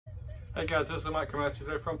Hey guys, this is Mike coming at you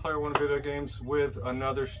today from Player One Video Games with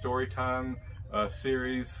another Storytime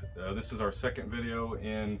series. This is our second video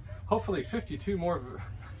in hopefully 50 more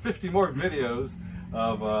videos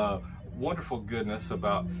of wonderful goodness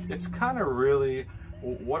about, it's kind of really,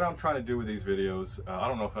 what I'm trying to do with these videos, I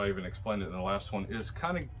don't know if I even explained it in the last one, is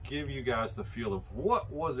kind of give you guys the feel of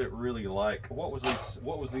what was it really like, what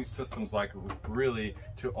was these systems like really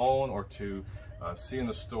to own or to see in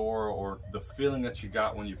the store, or the feeling that you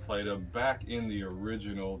got when you played them back in the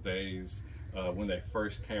original days when they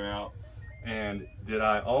first came out. And did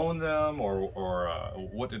I own them, or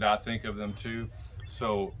what did I think of them too?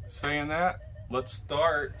 So saying that, let's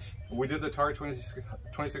start. We did the Atari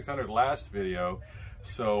 2600 last video,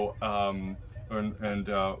 so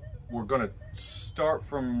we're going to start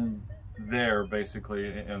from there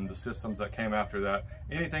basically, and the systems that came after that,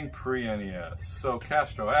 anything pre-NES. So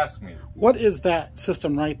Castro, ask me, what is that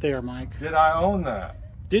system right there, Mike? Did I own that?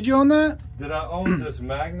 Did you own that? Did I own this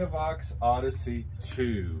Magnavox Odyssey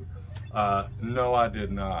 2? No, I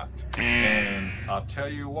did not, and I'll tell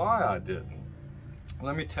you why I didn't.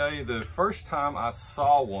 Let me tell you, the first time I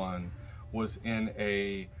saw one was in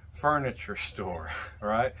a furniture store,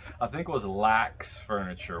 right? I think it was Lax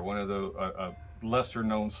Furniture, one of the lesser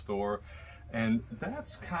known store, and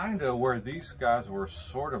that's kind of where these guys were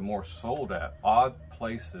sort of more sold at, odd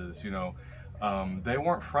places, you know. They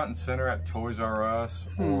weren't front and center at Toys R Us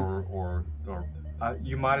or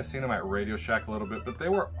you might have seen them at Radio Shack a little bit, but they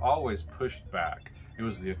were always pushed back. It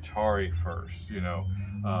was the Atari first, you know,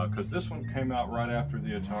 because this one came out right after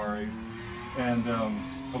the Atari, and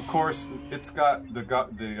of course it's got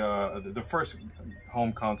the first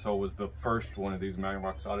home console was the first one of these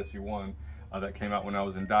Magnavox Odyssey 1 that came out when I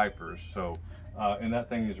was in diapers. So and that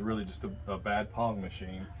thing is really just a bad Pong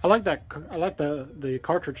machine. I like that. I like the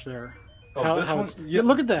cartridge there. Oh, yeah,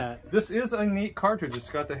 look at that. This is a neat cartridge. It's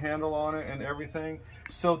got the handle on it and everything.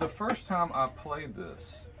 So the first time I played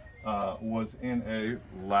this was in a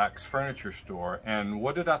Lax Furniture store, and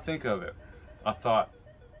what did I think of it? I thought,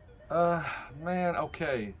 man,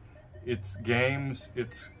 okay, it's games,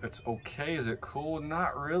 it's okay. Is it cool?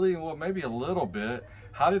 Not really. Well, maybe a little bit.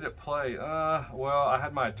 How did it play? Well, I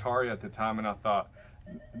had my Atari at the time, and I thought,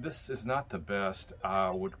 this is not the best. I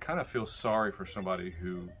would kind of feel sorry for somebody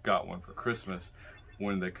who got one for Christmas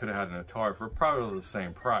when they could have had an Atari for probably the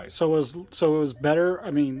same price. So it was better.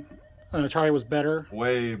 I mean, an Atari was better.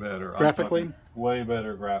 Way better graphically. Way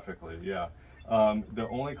better graphically. Yeah. The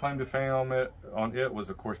only claim to fame on it was,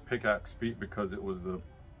 of course, pickaxe speed, because it was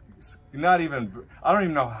not even. I don't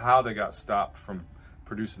even know how they got stopped from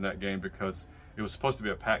producing that game, because it was supposed to be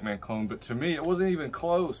a Pac-Man clone, but to me, it wasn't even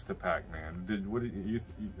close to Pac-Man.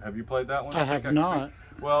 Have you played that one? I have not.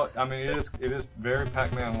 Well, I mean, it is very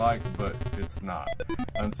Pac-Man-like, but it's not.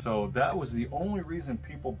 And so that was the only reason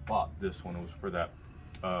people bought this one, was for that.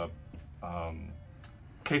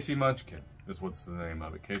 Casey Munchkin is what's the name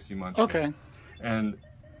of it. Casey Munchkin. Okay. And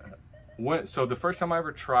so the first time I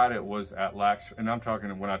ever tried it was at Lax, and I'm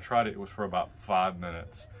talking, when I tried it, it was for about 5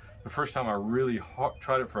 minutes. The first time I really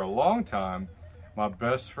tried it for a long time, my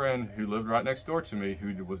best friend who lived right next door to me,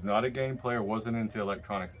 who was not a game player, wasn't into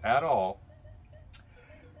electronics at all,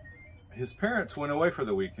 his parents went away for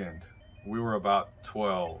the weekend. We were about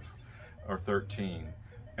 12 or 13.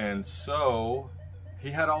 And so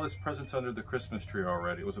he had all his presents under the Christmas tree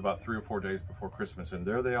already. It was about 3 or 4 days before Christmas, and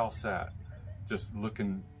there they all sat, just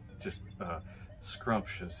looking,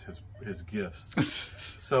 scrumptious, his gifts.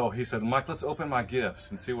 So he said, Mike, let's open my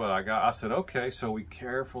gifts and see what I got. I said, okay. So we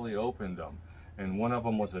carefully opened them, and one of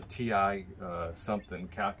them was a TI something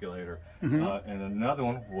calculator, and another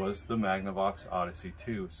one was the Magnavox Odyssey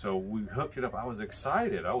 2. So we hooked it up. I was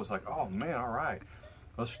excited. I was like, oh man, all right,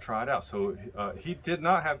 let's try it out. So he did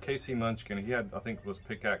not have Casey Munchkin. He had, I think it was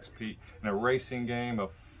Pickaxe Pete, and a racing game, a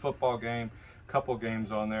football game, a couple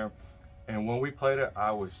games on there. And when we played it,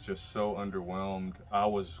 I was just so underwhelmed. I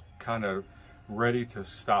was kind of ready to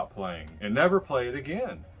stop playing and never play it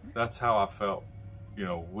again. That's how I felt, you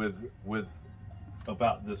know, with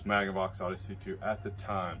about this Magnavox Odyssey 2 at the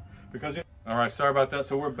time. Because, all right, sorry about that.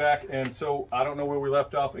 So we're back, and so I don't know where we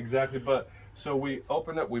left off exactly, but so we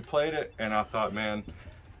opened it, we played it, and I thought, man,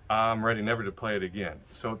 I'm ready never to play it again.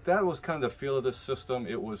 So that was kind of the feel of this system.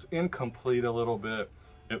 It was incomplete a little bit.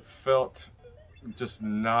 It felt just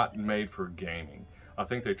not made for gaming. I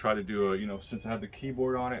think they try to do you know, since it had the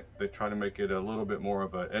keyboard on it, they try to make it a little bit more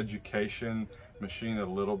of an education machine a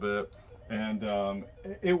little bit. And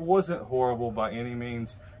it wasn't horrible by any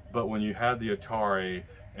means, but when you had the Atari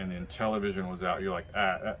and the Intellivision was out, you're like,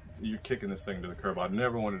 you're kicking this thing to the curb. I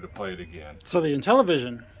never wanted to play it again. So the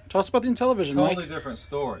Intellivision, tell us about the Intellivision, Mike. Totally different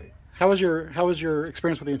story. How was your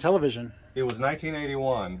experience with the Intellivision? It was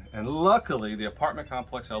 1981, and luckily the apartment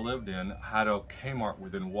complex I lived in had a Kmart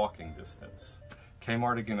within walking distance.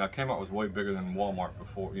 Kmart, again, Kmart was way bigger than Walmart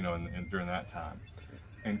before, you know, during that time.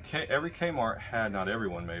 And every Kmart had, not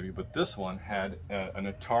everyone maybe, but this one had an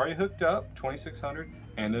Atari hooked up, 2600,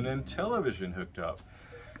 and an Intellivision hooked up.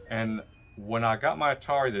 And when I got my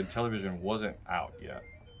Atari, the Intellivision wasn't out yet.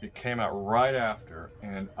 It came out right after,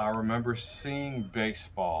 and I remember seeing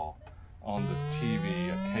baseball on the TV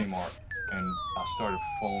at Kmart, and I started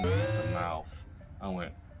foaming at the mouth. I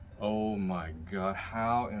went, oh my God,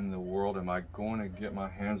 how in the world am I going to get my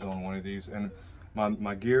hands on one of these? And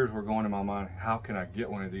my gears were going in my mind, how can I get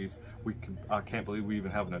one of these? I can't believe we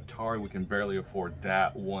even have an Atari. We can barely afford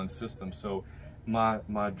that one system. So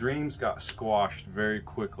my dreams got squashed very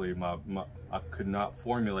quickly. I could not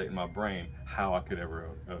formulate in my brain how I could ever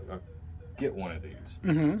get one of these.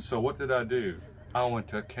 Mm-hmm. So what did I do? I went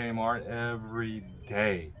to Kmart every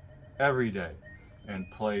day,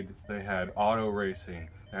 and played. They had auto racing,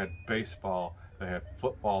 they had baseball, they had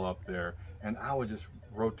football up there, and I would just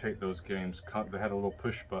rotate those games. They had a little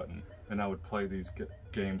push button, and I would play these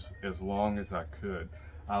games as long as I could.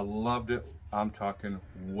 I loved it. I'm talking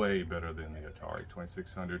way better than the Atari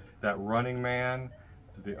 2600. That Running Man,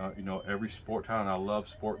 you know, every sport title, and I love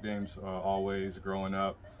sport games always growing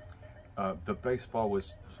up. The baseball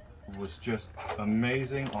was just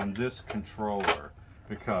amazing on this controller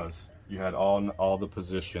because you had all the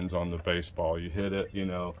positions on the baseball. You hit it, you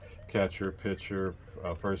know, catcher, pitcher,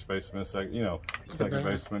 first baseman, second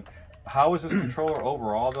baseman. How was this controller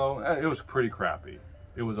overall though? It was pretty crappy.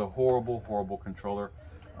 It was a horrible controller.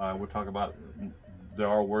 We'll talk about, there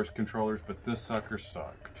are worse controllers, but this sucker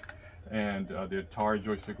sucked. And the Atari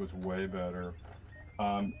joystick was way better.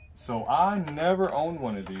 So I never owned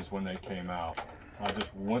one of these when they came out. So I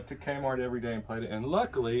just went to Kmart every day and played it. And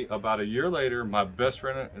luckily, about a year later, my best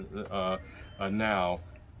friend now,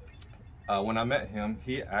 when I met him,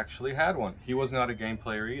 he actually had one. He was not a game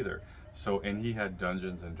player either. So, and he had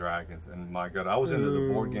Dungeons and Dragons, and my God, I was into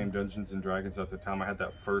the board game Dungeons and Dragons at the time. I had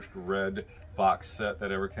that first red box set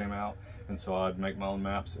that ever came out, and so I'd make my own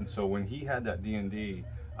maps. And so when he had that D&D,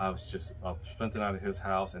 I spent the night at his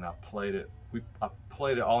house and I played it. I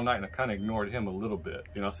played it all night, and I kind of ignored him a little bit.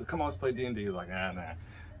 You know, I said, "Come on, let's play D&D." He was like, "Nah,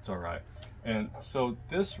 it's all right." And so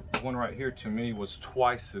this one right here to me was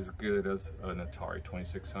twice as good as an Atari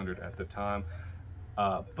 2600 at the time.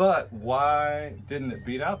 But why didn't it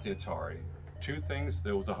beat out the Atari? Two things.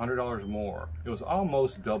 There was $100 more. It was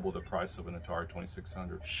almost double the price of an Atari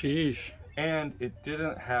 2600. Sheesh. And it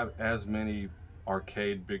didn't have as many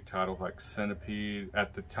arcade big titles like Centipede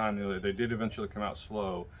at the time. They did eventually come out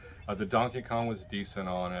slow. The Donkey Kong was decent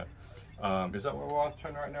on it. Is that what we're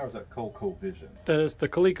watching right now, or is that Colecovision? That is the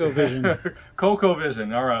Colecovision.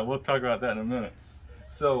 Colecovision. All right, we'll talk about that in a minute.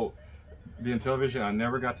 So the Intellivision, I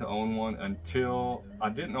never got to own one until, I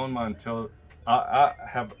didn't own mine until, I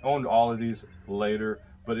have owned all of these later,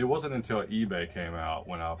 but it wasn't until eBay came out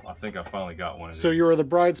when I think I finally got one of these. So you were the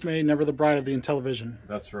bridesmaid, never the bride of the Intellivision.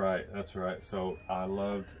 That's right. So I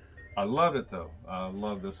loved it though. I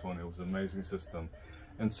love this one. It was an amazing system.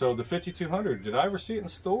 And so the 5200, did I ever see it in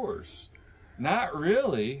stores? Not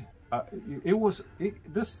really.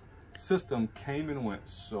 This system came and went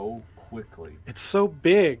so quickly. It's so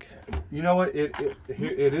big. You know what? It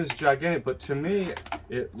is gigantic, but to me,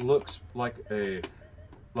 it looks like a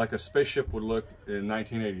spaceship would look in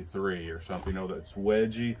 1983 or something. You know, that's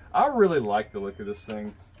wedgy. I really like the look of this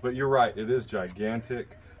thing, but you're right. It is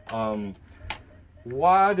gigantic.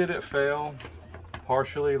 Why did it fail?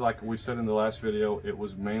 Partially, like we said in the last video, it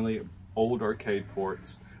was mainly old arcade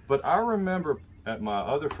ports. But I remember at my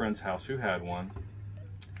other friend's house who had one,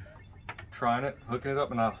 trying it, hooking it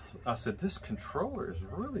up, and I said, this controller is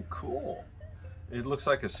really cool. It looks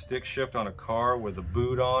like a stick shift on a car with a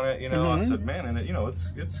boot on it, you know. Mm-hmm. I said, man, and you know,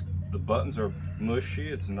 it's the buttons are mushy,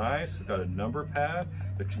 it's nice, it's got a number pad,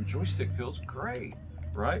 the joystick feels great,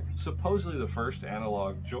 right? Supposedly the first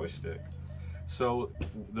analog joystick. So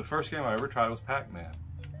the first game I ever tried was Pac-Man,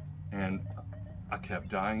 and I kept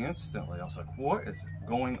dying instantly. I was like, what is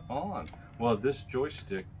going on? Well, this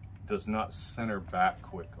joystick does not center back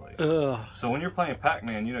quickly. Ugh. So when you're playing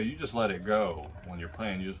Pac-Man, you know, you just let it go. When you're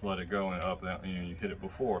playing, you just let it go and up and down, and you hit it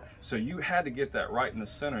before. So you had to get that right in the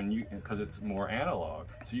center, and because it's more analog,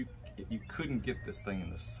 so you couldn't get this thing in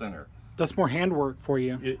the center. That's more handwork for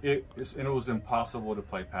you. And it was impossible to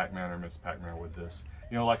play Pac-Man or Miss Pac-Man with this.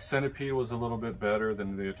 You know, like Centipede was a little bit better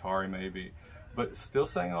than the Atari maybe, but still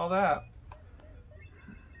saying all that,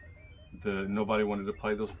 nobody wanted to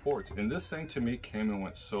play those ports. And this thing to me came and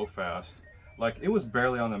went so fast. Like, it was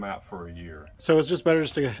barely on the map for a year. So it's just better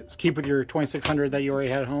just to keep with your 2600 that you already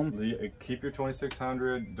had at home? Keep your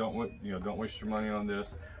 2600. Don't waste your money on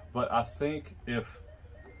this. But I think if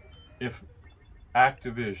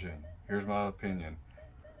Activision, here's my opinion,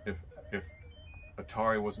 if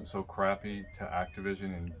Atari wasn't so crappy to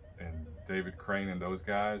Activision and David Crane and those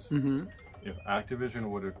guys, if Activision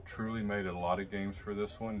would have truly made a lot of games for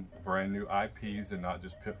this one, brand new IPs and not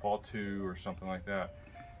just Pitfall 2 or something like that,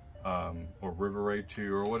 or River Raid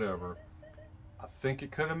 2 or whatever, I think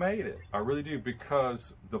it could have made it. I really do,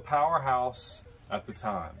 because the powerhouse at the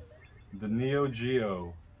time, the Neo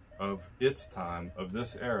Geo of its time, of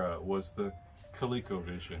this era, was the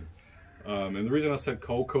Colecovision. And the reason I said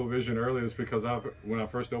Colecovision earlier is because when I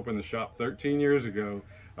first opened the shop 13 years ago,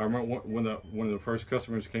 I remember when one of the first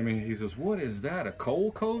customers came in, he says, "What is that, a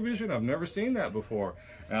Colecovision? I've never seen that before."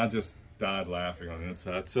 And I just died laughing on the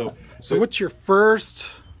inside. So what's your first?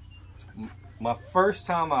 My first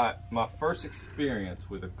experience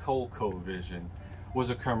with a Colecovision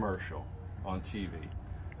was a commercial on TV.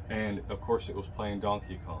 And of course it was playing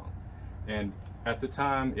Donkey Kong. And at the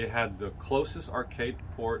time it had the closest arcade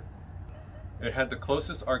port. It had the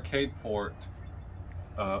closest arcade port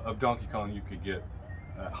of Donkey Kong you could get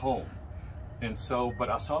at home. And so, but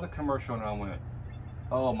I saw the commercial and I went,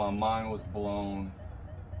 oh, my mind was blown.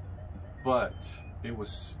 But it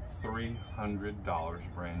was $300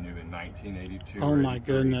 brand new in 1982. Oh my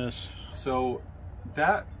goodness. So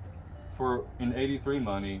that, in 83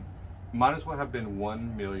 money, might as well have been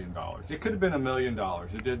 $1 million. It could have been $1 million.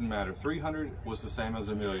 It didn't matter. 300 was the same as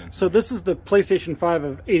 $1 million. So this is the PlayStation 5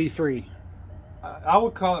 of 83. I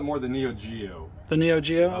would call it more the Neo Geo. The Neo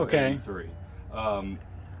Geo? Okay. 83.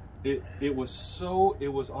 It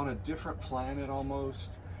was on a different planet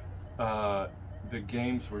almost. The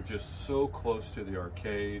games were just so close to the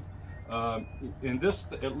arcade. In this,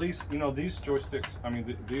 at least, you know, these joysticks, I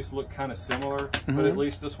mean, these look kind of similar, but at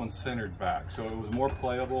least this one's centered back, so it was more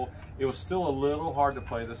playable. It was still a little hard to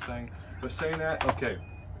play this thing, but saying that, okay,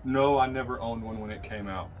 no, I never owned one when it came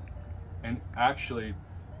out. And actually,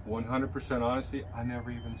 100% honesty, I never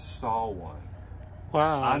even saw one.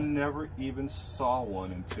 Wow. I never even saw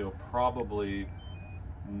one until probably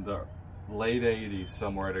the late 80s,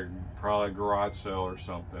 somewhere at probably a garage sale or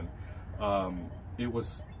something. It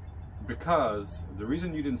was because the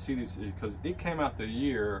reason you didn't see these is because it came out the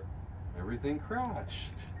year everything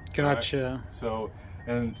crashed. Gotcha. Right? So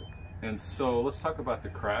so let's talk about the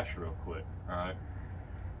crash real quick. All right.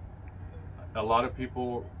 A lot of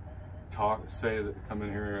people come in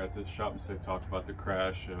here at this shop and talk about the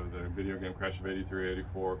crash of the video game crash of 83,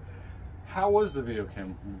 84. How was the video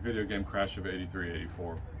game crash of 83,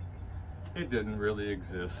 84? It didn't really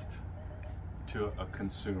exist to a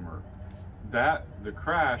consumer. The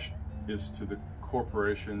crash is to the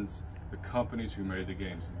corporations, the companies who made the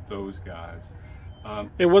games, those guys.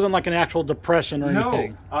 It wasn't like an actual depression or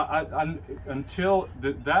anything. No, until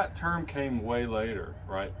that term came way later,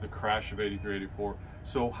 right? The crash of 83, 84.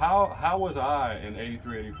 So how was I in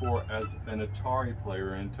 83, 84 as an Atari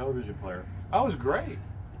player and Intellivision player? I was great.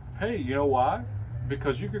 Hey, you know why?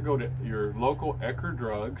 Because you could go to your local Ecker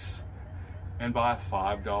Drugs and buy a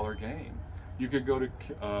 $5 game. You could go to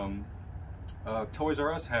Toys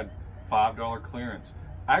R Us had $5 clearance.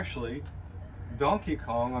 Actually, Donkey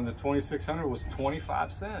Kong on the 2600 was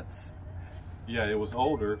 25 cents. Yeah, it was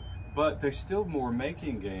older, but they still were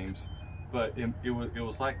making games. But it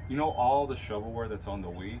was like, you know, all the shovelware that's on the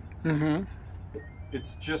Wii? Mm-hmm.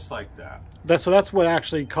 It's just like that. So that's what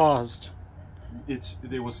actually caused.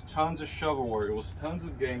 There was tons of shovelware. It was tons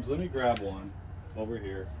of games. Let me grab one over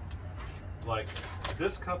here. Like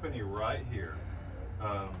this company right here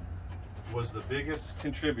was the biggest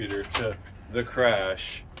contributor to the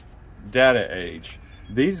crash, Data Age.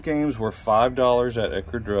 These games were $5 at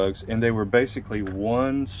Ecker Drugs, and they were basically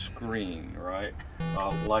one screen, right?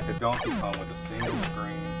 Like a Donkey Kong with a single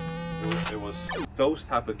screen. It was those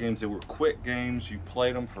type of games. They were quick games. You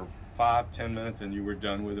played them for 5-10 minutes and you were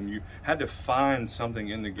done with them. You had to find something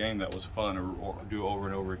in the game that was fun or do over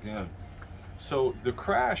and over again. So the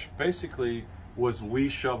crash basically was Wii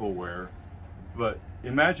shovelware, but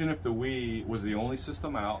imagine if the Wii was the only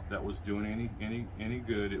system out that was doing any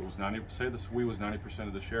good. It was 90%. Say this Wii was 90%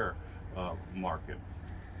 of the share market,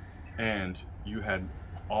 and you had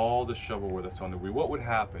all the shovelware that's on the Wii. What would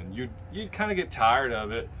happen? You'd kind of get tired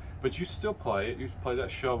of it, but you'd still play it. You'd play that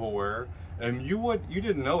shovelware, and you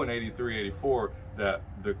didn't know in 83, 84 that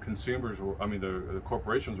the consumers were, I mean, the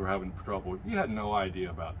corporations were having trouble. You had no idea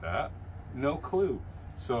about that, no clue.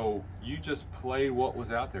 So you just played what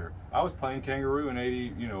was out there. I was playing Kangaroo in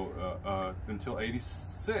until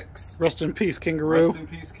 86. Rest in peace, Kangaroo. Rest in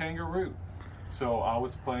peace, Kangaroo. So I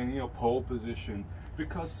was playing, you know, pole position,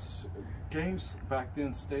 because games back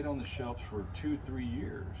then stayed on the shelves for 2-3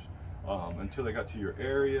 years until they got to your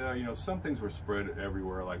area. You know, some things were spread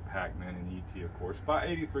everywhere, like Pac-Man and E.T., of course. By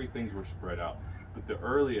 '83, things were spread out, but the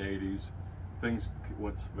early '80s, things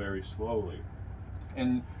went very slowly.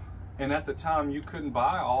 And at the time, you couldn't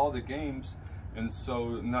buy all the games, and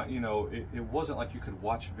so you know, it wasn't like you could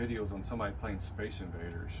watch videos on somebody playing Space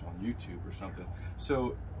Invaders on YouTube or something.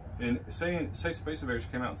 So, say Space Invaders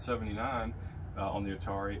came out in '79 on the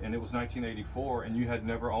Atari, and it was 1984, and you had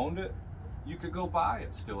never owned it, you could go buy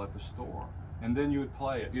it still at the store, and then you would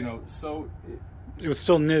play it. You know, so it was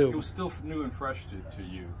still new. It was still new and fresh to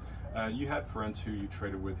you. You had friends who you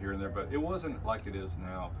traded with here and there, but it wasn't like it is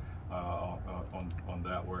now on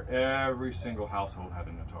that, where every single household had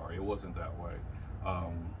an Atari. It wasn't that way.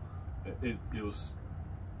 It was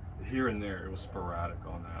here and there. It was sporadic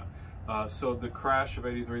on that. So the crash of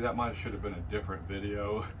 '83, that should have been a different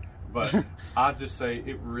video, but I'd just say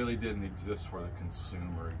it really didn't exist for the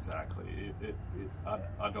consumer exactly.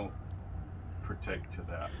 I don't partake to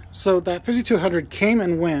that. So that 5200 came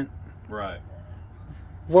and went. Right.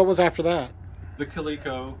 What was after that? The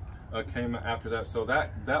Coleco came after that, so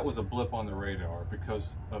that was a blip on the radar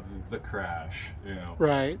because of the crash, you know.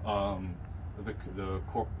 Right. The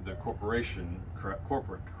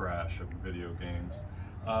corporate crash of video games,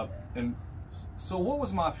 and so what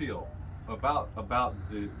was my feel about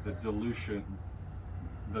the diluted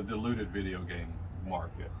video game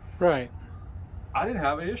market? Right. I didn't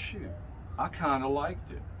have an issue. I kind of liked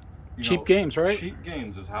it. You cheap know, games, right? Cheap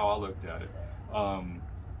games is how I looked at it.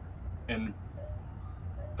 And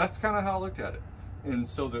that's kind of how I looked at it. And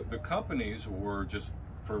so the companies were just,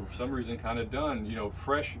 for some reason, kind of done. You know,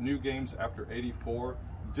 fresh new games after '84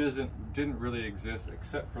 didn't really exist,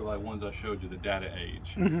 except for like ones I showed you, the Data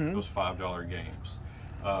Age, those $5 games.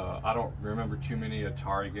 I don't remember too many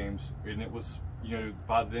Atari games, and it was, you know,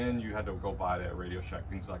 by then you had to go buy it at Radio Shack,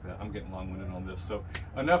 things like that. I'm getting long-winded on this, so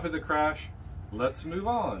enough of the crash. Let's move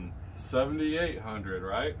on. 7800,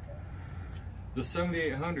 right? The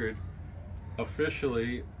 7800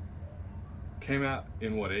 officially came out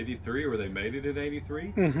in what, '83, or they made it in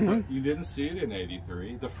 '83? But you didn't see it in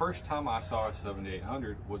 '83. The first time I saw a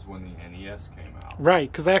 7800 was when the NES came out.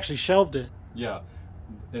 Right, because they actually shelved it. Yeah,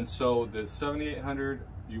 and so the 7800,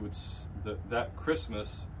 you would that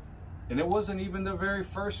Christmas, and it wasn't even the very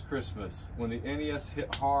first Christmas when the NES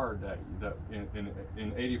hit hard. That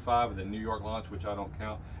in '85, the New York launch, which I don't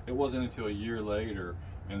count. It wasn't until a year later.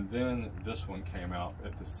 And then this one came out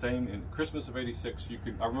at the same, in Christmas of '86.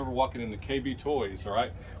 I remember walking into KB Toys, all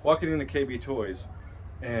right? Walking into KB Toys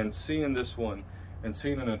and seeing this one and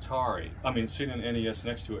seeing an Atari, seeing an NES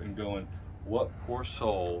next to it and going, what poor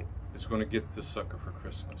soul is going to get this sucker for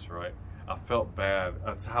Christmas, right? I felt bad.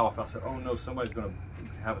 That's how I felt. I said, oh no, somebody's going to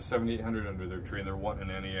have a 7800 under their tree and they're wanting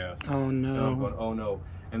an NES. Oh no. And I'm going, oh no.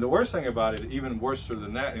 And the worst thing about it, even worse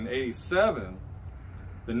than that, in '87,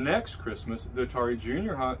 the next Christmas, the Atari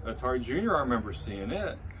Junior, I remember seeing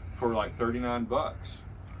it for like 39 bucks,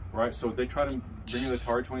 right? So they tried to bring the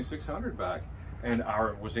Atari 2600 back, and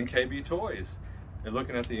I was in KB Toys and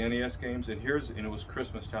looking at the NES games, and it was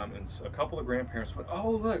Christmas time, and a couple of grandparents went,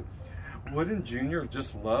 oh look, wouldn't Junior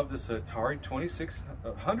just love this Atari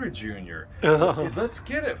 2600 Junior? Let's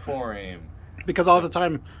get it for him. Because all they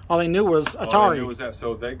knew was Atari. All they knew was that.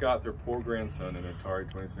 So they got their poor grandson an Atari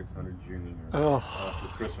 2600 Junior for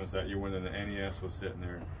Christmas that year, when the NES was sitting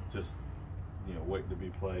there just, you know, waiting to be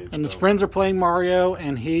played. And his friends are playing Mario,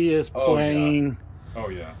 and he is playing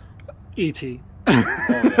E.T. E.T.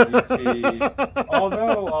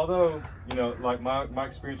 Although, you know, like my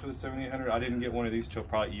experience with the 7800, I didn't get one of these till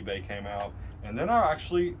probably eBay came out. And then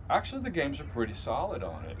actually the games are pretty solid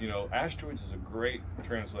on it. You know, Asteroids is a great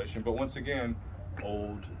translation, but once again,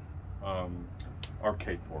 old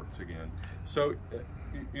arcade ports again. So,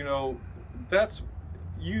 you know,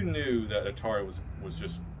 you knew that Atari was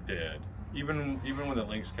just dead. Even when the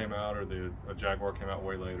Lynx came out, or the Jaguar came out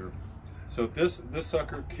way later. So this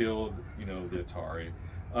sucker killed, you know, the Atari.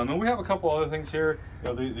 And we have a couple other things here. You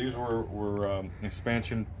know, these were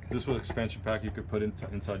expansion. This was an expansion pack you could put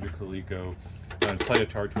inside your Coleco and play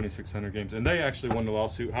Atari 2600 games. And they actually won the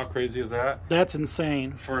lawsuit. How crazy is that? That's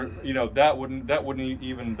insane. For, you know, that would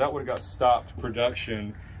have got stopped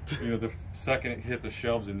production. You know, the second it hit the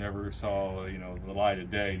shelves, it never saw, you know, the light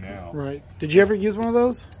of day now. Right. Did you ever use one of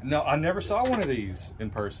those? No, I never saw one of these in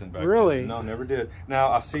person back Really? then. No, never did.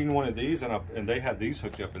 Now, I've seen one of these, and they had these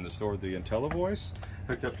hooked up in the store, the Intellivoice,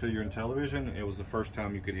 hooked up to your Intellivision. It was the first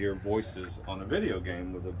time you could hear voices on a video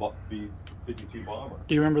game with a B-52 bomber.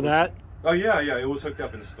 Do you remember that? Oh, yeah, it was hooked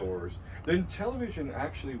up in stores. The Intellivision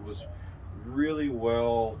actually was really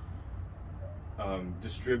well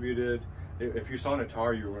distributed. If you saw an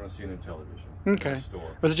Atari, you were going to see an Intellivision. Okay. In the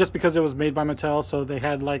store. Was it just because it was made by Mattel, so they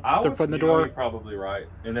had like their foot in the door? You're probably right.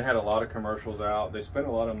 And they had a lot of commercials out. They spent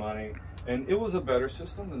a lot of money, and it was a better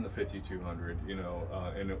system than the 5200. You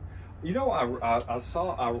know, I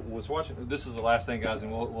was watching. This is the last thing, guys,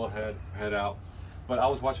 and we'll head out. But I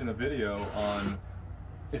was watching a video on.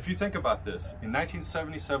 If you think about this, in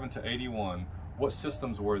 1977 to 81, what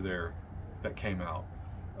systems were there that came out?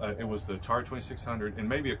 It was the Atari 2600 and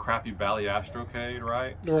maybe a crappy Bally Astrocade,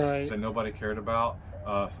 right? Right. That nobody cared about.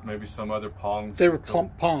 Maybe some other Pongs. They were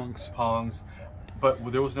Pongs. Pongs.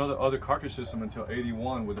 But there was no other cartridge system until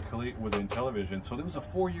 81 with the Intellivision. So there was a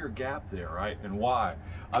 4-year gap there, right? And why?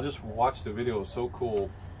 I just watched the video. It was so cool.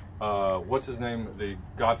 What's his name? The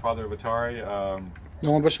godfather of Atari?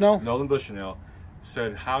 Nolan Bushnell? Nolan Bushnell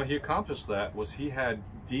said how he accomplished that was he had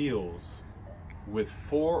deals with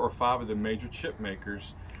 4 or 5 of the major chip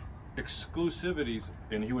makers, exclusivities,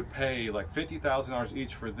 and he would pay like $50,000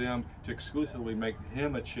 each for them to exclusively make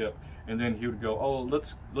him a chip, and then he would go, oh,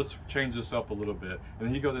 let's change this up a little bit, and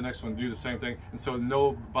then he'd go to the next one and do the same thing, and so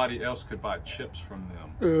nobody else could buy chips from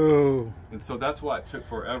them. Ooh. And so that's why it took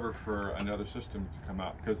forever for another system to come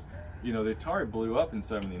out, because you know the Atari blew up in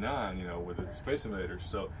 '79, you know, with the Space Invaders.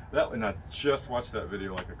 So that, and I just watched that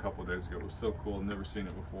video like a couple of days ago. It was so cool. I've never seen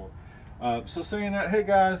it before. So saying that, hey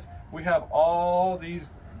guys, we have all these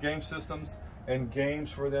game systems and games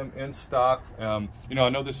for them in stock. You know, I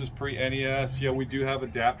know this is pre-NES. Yeah, we do have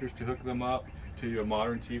adapters to hook them up to your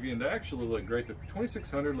modern TV, and they actually look great. The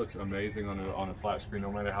 2600 looks amazing on a flat screen,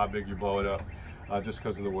 no matter how big you blow it up, just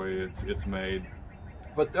because of the way it's made.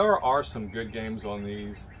 But there are some good games on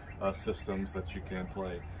these systems that you can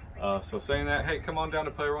play. So saying that, hey, come on down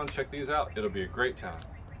to Play One, check these out. It'll be a great time.